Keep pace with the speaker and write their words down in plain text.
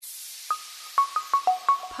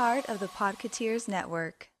part of the Podcateers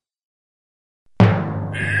Network.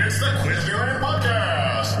 It's the Quizneyland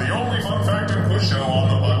Podcast, the only fun fact and quiz show on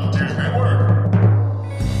the Podcateers Network.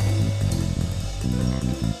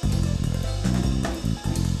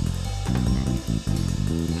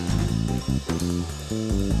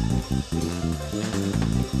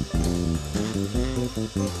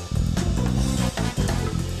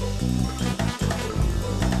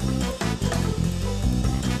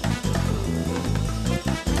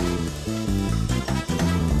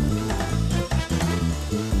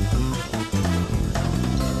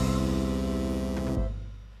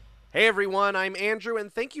 Hey everyone, I'm Andrew,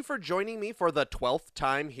 and thank you for joining me for the 12th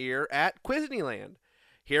time here at Quizneyland.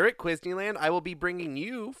 Here at Quizneyland, I will be bringing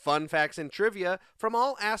you fun facts and trivia from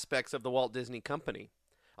all aspects of the Walt Disney Company.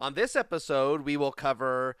 On this episode, we will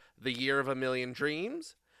cover The Year of a Million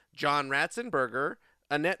Dreams, John Ratzenberger,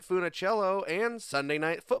 Annette Funicello, and Sunday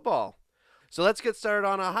Night Football. So let's get started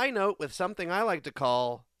on a high note with something I like to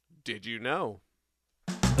call, Did You Know?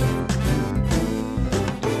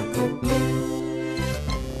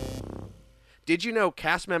 Did you know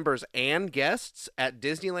cast members and guests at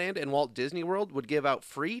Disneyland and Walt Disney World would give out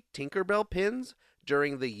free Tinkerbell pins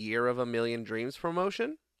during the Year of a Million Dreams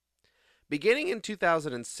promotion? Beginning in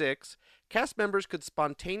 2006, cast members could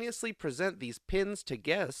spontaneously present these pins to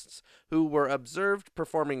guests who were observed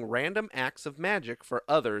performing random acts of magic for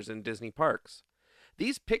others in Disney parks.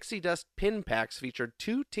 These pixie dust pin packs featured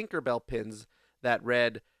 2 Tinkerbell pins that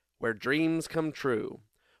read, "Where Dreams Come True."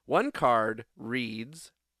 One card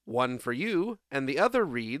reads, "One for you," and the other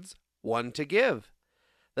reads, "One to give."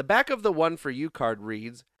 The back of the "One for you" card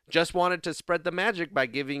reads, "Just wanted to spread the magic by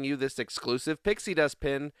giving you this exclusive pixie dust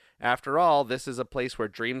pin. After all, this is a place where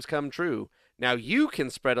dreams come true. Now you can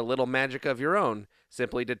spread a little magic of your own.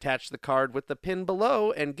 Simply detach the card with the pin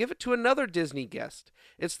below and give it to another Disney guest.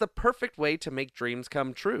 It's the perfect way to make dreams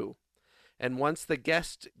come true." And once the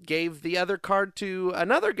guest gave the other card to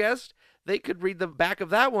another guest, they could read the back of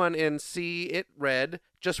that one and see it read,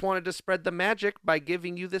 "Just wanted to spread the magic by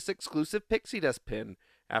giving you this exclusive pixie dust pin.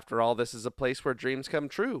 After all, this is a place where dreams come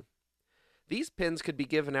true." These pins could be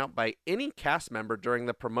given out by any cast member during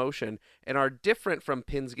the promotion and are different from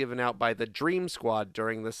pins given out by the Dream Squad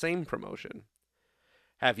during the same promotion.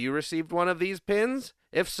 Have you received one of these pins?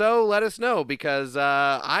 If so, let us know, because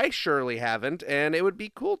I surely haven't, and it would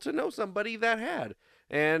be cool to know somebody that had.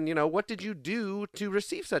 And, what did you do to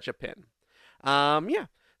receive such a pin?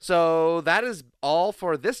 So that is all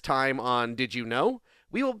for this time on Did You Know?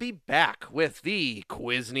 We will be back with the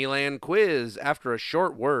Quizneyland Quiz after a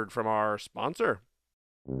short word from our sponsor.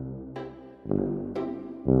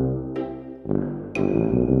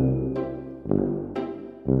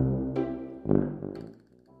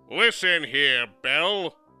 Listen here,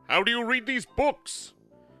 Belle. How do you read these books?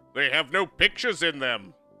 They have no pictures in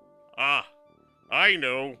them. Ah, I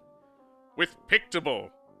know. With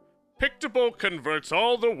Pictable. Pictable converts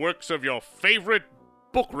all the works of your favorite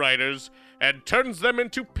book writers and turns them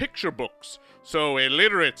into picture books so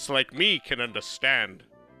illiterates like me can understand.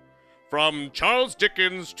 From Charles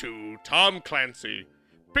Dickens to Tom Clancy,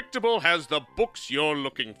 Pictable has the books you're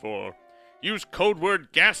looking for. Use code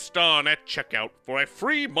word GASTON at checkout for a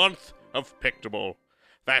free month of Pictable.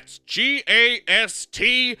 That's GAST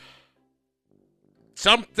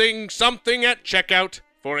something at checkout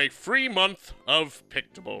for a free month of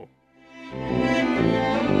Pictable.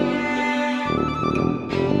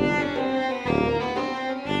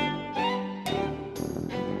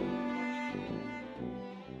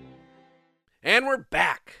 And we're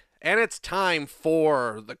back, and it's time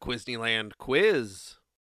for the Quizneyland Quiz.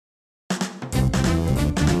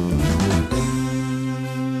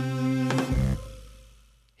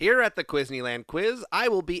 Here at the Quizneyland Quiz, I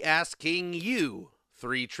will be asking you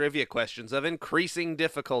 3 trivia questions of increasing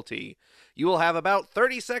difficulty. You will have about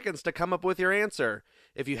 30 seconds to come up with your answer.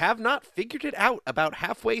 If you have not figured it out about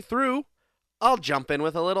halfway through, I'll jump in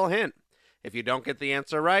with a little hint. If you don't get the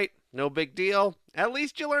answer right, no big deal. At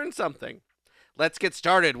least you learned something. Let's get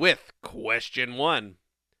started with question 1.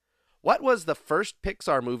 What was the first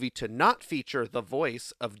Pixar movie to not feature the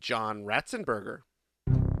voice of John Ratzenberger?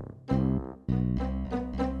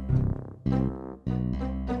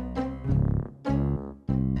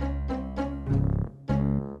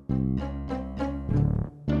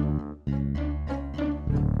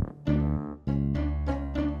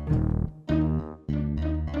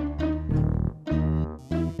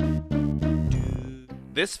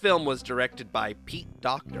 This film was directed by Pete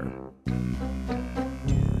Docter.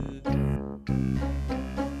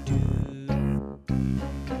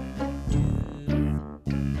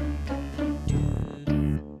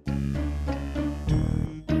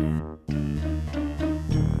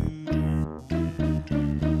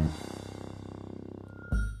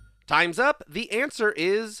 Time's up. The answer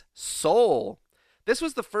is Soul. This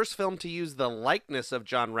was the first film to use the likeness of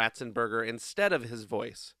John Ratzenberger instead of his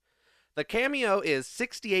voice. The cameo is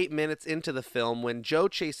 68 minutes into the film when Joe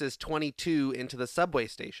chases 22 into the subway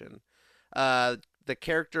station. The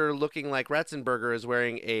character looking like Ratzenberger is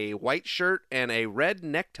wearing a white shirt and a red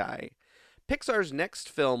necktie. Pixar's next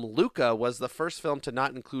film, Luca, was the first film to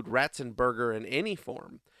not include Ratzenberger in any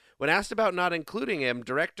form. When asked about not including him,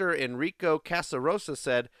 director Enrico Casarosa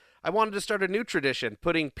said, "I wanted to start a new tradition,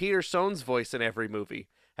 putting Peter Sohn's voice in every movie.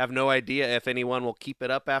 Have no idea if anyone will keep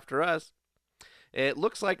it up after us." It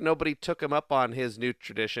looks like nobody took him up on his new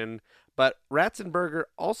tradition, but Ratzenberger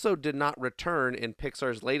also did not return in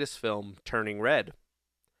Pixar's latest film, Turning Red.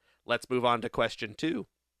 Let's move on to question 2.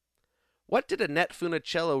 What did Annette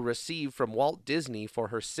Funicello receive from Walt Disney for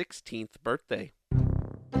her 16th birthday?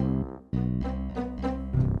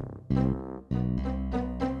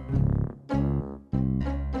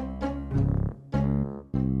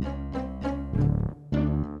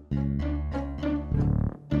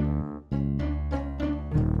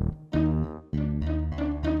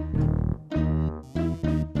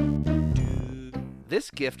 This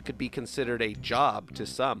gift could be considered a job to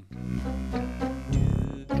some.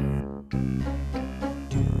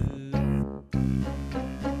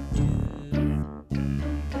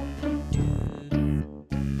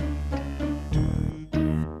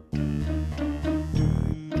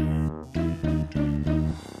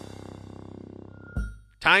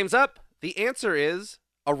 Time's up. The answer is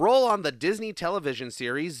a role on the Disney television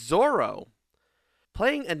series Zorro.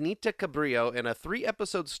 Playing Anita Cabrillo in a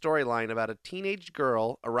 3-episode storyline about a teenage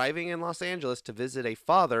girl arriving in Los Angeles to visit a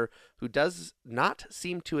father who does not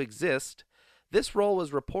seem to exist, this role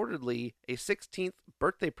was reportedly a 16th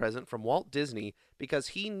birthday present from Walt Disney because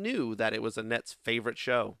he knew that it was Annette's favorite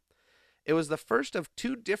show. It was the first of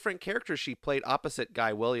 2 different characters she played opposite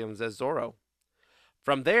Guy Williams as Zorro.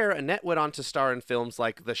 From there, Annette went on to star in films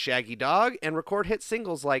like The Shaggy Dog and record hit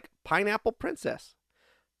singles like Pineapple Princess.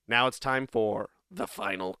 Now it's time for the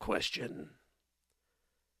final question.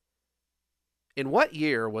 In what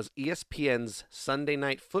year was ESPN's Sunday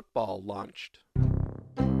Night Football launched?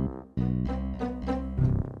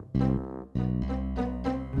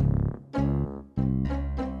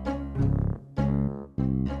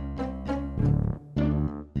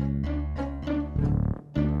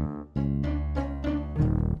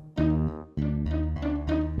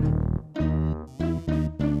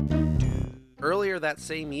 Earlier that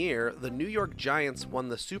same year, the New York Giants won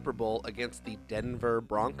the Super Bowl against the Denver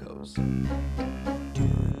Broncos.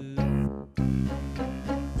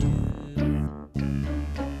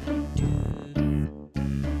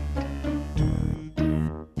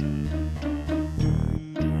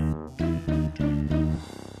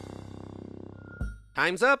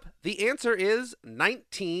 Time's up. The answer is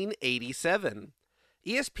 1987.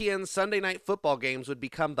 ESPN's Sunday Night Football games would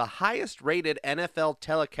become the highest-rated NFL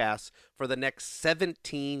telecasts for the next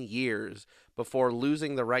 17 years before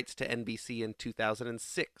losing the rights to NBC in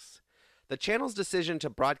 2006. The channel's decision to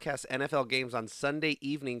broadcast NFL games on Sunday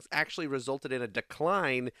evenings actually resulted in a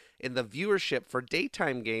decline in the viewership for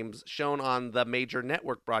daytime games shown on the major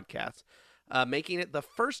network broadcasts, making it the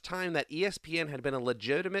first time that ESPN had been a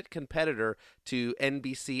legitimate competitor to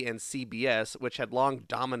NBC and CBS, which had long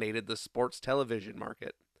dominated the sports television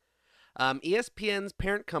market. ESPN's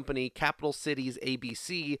parent company, Capital Cities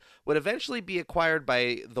ABC, would eventually be acquired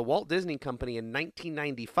by the Walt Disney Company in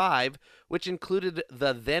 1995, which included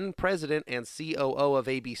the then president and COO of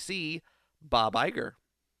ABC, Bob Iger.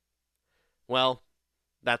 Well,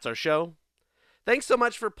 that's our show. Thanks so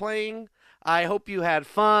much for playing. I hope you had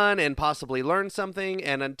fun and possibly learned something.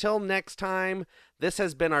 And until next time, this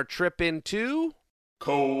has been our trip into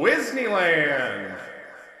Quizneyland!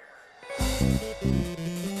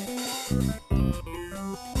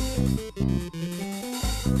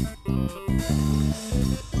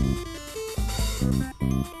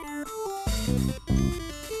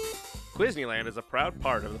 Quizneyland is a proud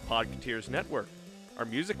part of the Podcateers Network. Our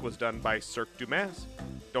music was done by Cirque Dumas.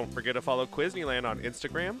 Don't forget to follow Quizneyland on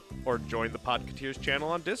Instagram or join the Podcateers channel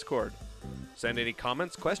on Discord. Send any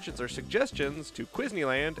comments, questions, or suggestions to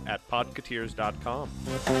Quizneyland@podcateers.com.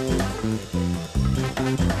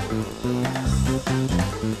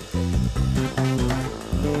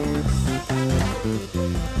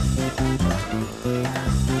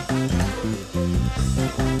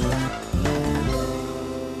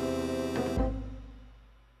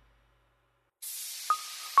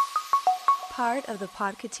 Part of the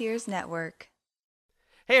Podcateers Network.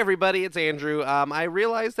 Hey everybody, it's Andrew. I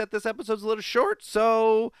realized that this episode's a little short,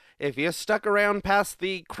 so if you stuck around past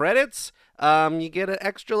the credits, you get an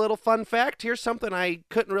extra little fun fact. Here's something I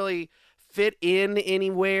couldn't really fit in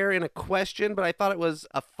anywhere in a question, but I thought it was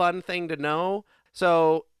a fun thing to know.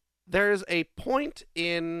 So there's a point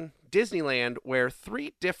in Disneyland where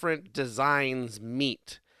 3 different designs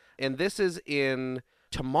meet, and this is in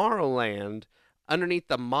Tomorrowland, underneath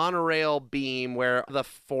the monorail beam where the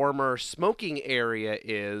former smoking area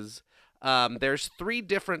is. There's 3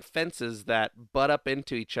 different fences that butt up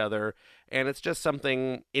into each other, and it's just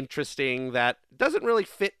something interesting that doesn't really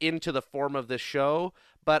fit into the form of this show,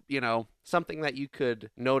 but, something that you could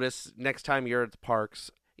notice next time you're at the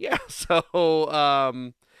parks. Yeah, so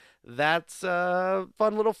that's a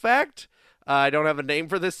fun little fact. I don't have a name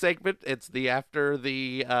for this segment. It's the after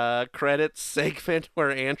the credits segment where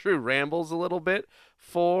Andrew rambles a little bit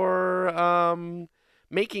for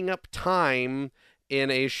making up time in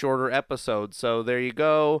a shorter episode. So there you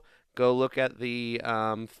go. Go look at the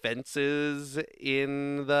fences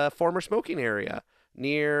in the former smoking area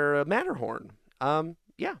near Matterhorn.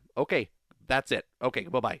 Yeah, okay. That's it. Okay,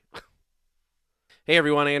 bye-bye. Hey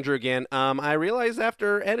everyone, Andrew again. I realized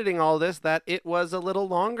after editing all this that it was a little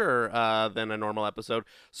longer than a normal episode,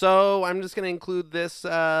 so I'm just going to include this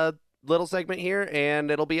little segment here,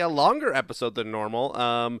 and it'll be a longer episode than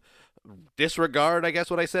normal. Disregard, I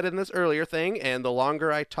guess, what I said in this earlier thing, and the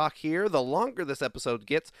longer I talk here, the longer this episode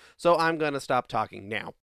gets, so I'm going to stop talking now.